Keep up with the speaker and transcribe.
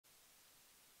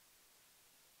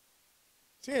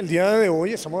Sí, el día de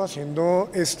hoy estamos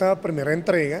haciendo esta primera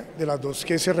entrega de las dos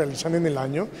que se realizan en el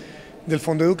año del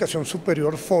Fondo de Educación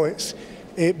Superior FOES,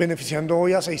 beneficiando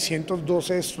hoy a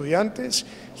 612 estudiantes,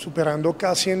 superando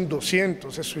casi en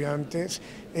 200 estudiantes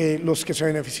los que se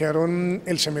beneficiaron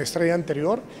el semestre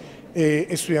anterior,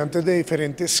 estudiantes de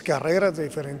diferentes carreras, de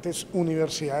diferentes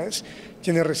universidades,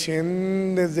 quienes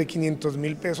reciben desde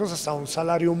 500.000 pesos hasta un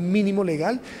salario mínimo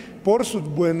legal por sus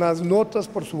buenas notas,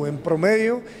 por su buen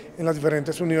promedio en las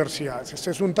diferentes universidades.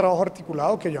 Este es un trabajo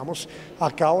articulado que llevamos a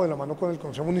cabo de la mano con el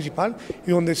Consejo Municipal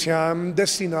y donde se han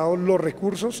destinado los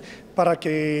recursos para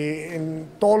que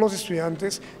todos los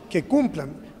estudiantes que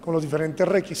cumplan con los diferentes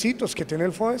requisitos que tiene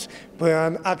el FOES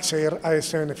puedan acceder a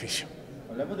este beneficio.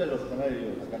 Hablemos de los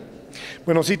promedios, alcalde.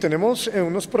 Bueno, sí, tenemos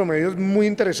unos promedios muy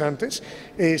interesantes,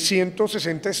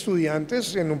 160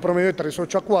 estudiantes en un promedio de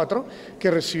 3.8 a 4 que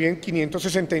reciben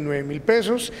 569.000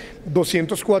 pesos,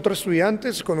 204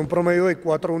 estudiantes con un promedio de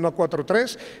 4.1 a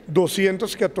 4.3,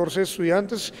 214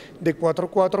 estudiantes de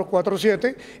 4.4 a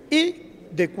 4.7 y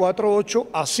de 4.8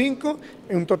 a 5,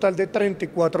 en un total de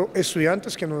 34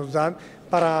 estudiantes que nos dan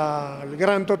para el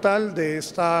gran total de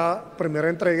esta primera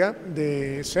entrega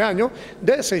de este año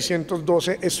de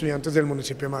 612 estudiantes del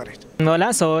municipio de Madrid.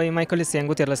 Hola, soy Michael Steven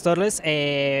Gutiérrez Torres,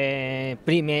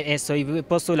 estoy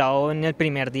postulado en el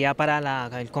primer día para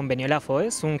el convenio de la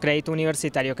FOES, un crédito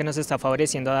universitario que nos está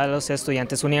favoreciendo a los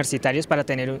estudiantes universitarios para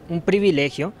tener un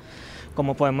privilegio,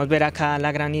 como podemos ver acá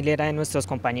la gran hilera de nuestros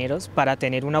compañeros, para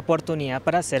tener una oportunidad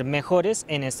para ser mejores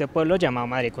en este pueblo llamado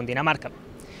Madrid, Cundinamarca.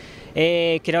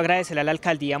 Quiero agradecerle a la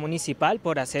alcaldía municipal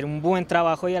por hacer un buen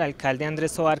trabajo y al alcalde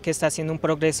Andrés Tovar, que está haciendo un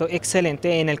progreso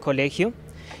excelente en el colegio,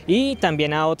 y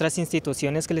también a otras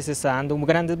instituciones que les está dando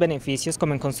grandes beneficios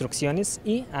como en construcciones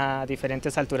y a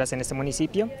diferentes alturas en este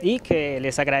municipio, y que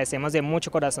les agradecemos de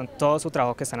mucho corazón todo su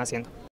trabajo que están haciendo.